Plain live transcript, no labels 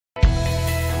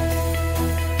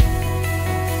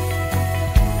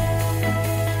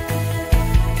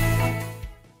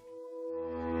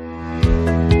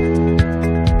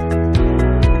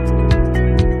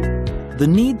The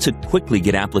need to quickly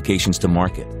get applications to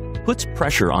market puts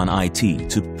pressure on IT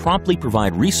to promptly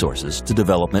provide resources to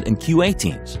development and QA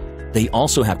teams. They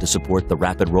also have to support the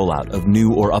rapid rollout of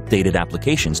new or updated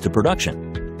applications to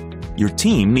production. Your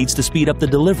team needs to speed up the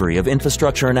delivery of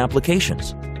infrastructure and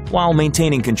applications, while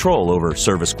maintaining control over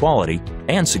service quality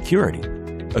and security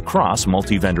across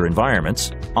multi-vendor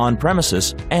environments,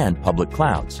 on-premises, and public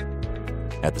clouds.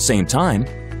 At the same time,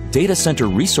 data center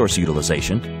resource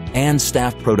utilization and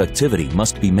staff productivity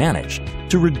must be managed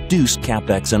to reduce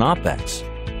CapEx and OpEx.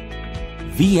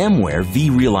 VMware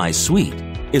vRealize Suite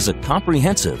is a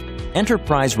comprehensive,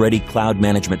 enterprise-ready cloud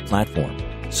management platform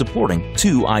supporting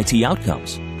two IT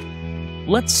outcomes.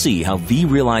 Let's see how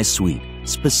vRealize Suite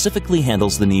specifically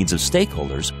handles the needs of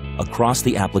stakeholders across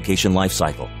the application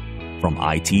lifecycle, from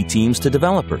IT teams to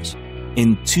developers,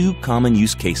 in two common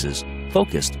use cases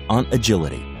focused on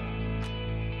agility.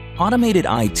 Automated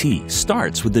IT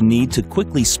starts with the need to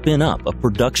quickly spin up a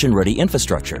production-ready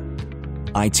infrastructure.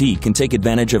 IT can take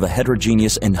advantage of a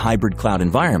heterogeneous and hybrid cloud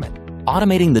environment,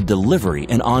 automating the delivery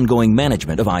and ongoing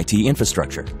management of IT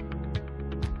infrastructure.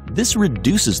 This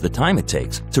reduces the time it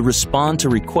takes to respond to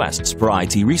requests for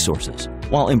IT resources,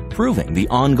 while improving the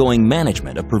ongoing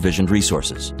management of provisioned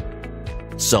resources.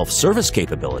 Self-service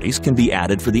capabilities can be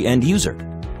added for the end user,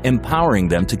 empowering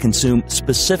them to consume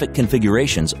specific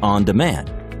configurations on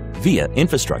demand via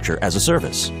infrastructure as a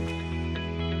service.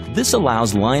 This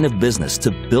allows line of business to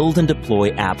build and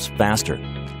deploy apps faster,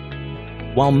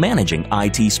 while managing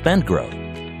IT spend growth.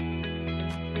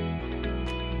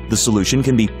 The solution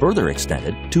can be further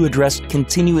extended to address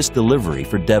continuous delivery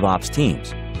for DevOps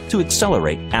teams to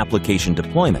accelerate application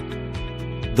deployment.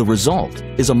 The result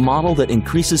is a model that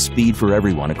increases speed for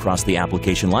everyone across the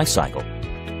application lifecycle,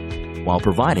 while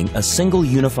providing a single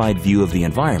unified view of the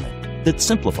environment that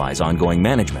simplifies ongoing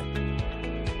management.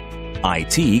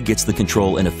 IT gets the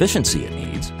control and efficiency it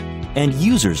needs, and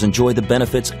users enjoy the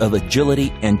benefits of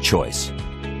agility and choice.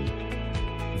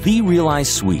 vRealize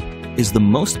Suite is the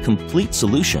most complete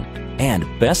solution and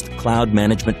best cloud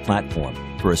management platform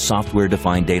for a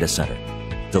software-defined data center,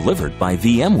 delivered by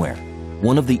VMware,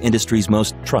 one of the industry's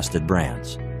most trusted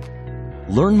brands.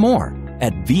 Learn more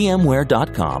at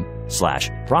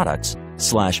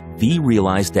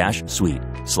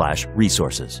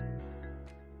vmware.com/products/vRealize-suite/resources.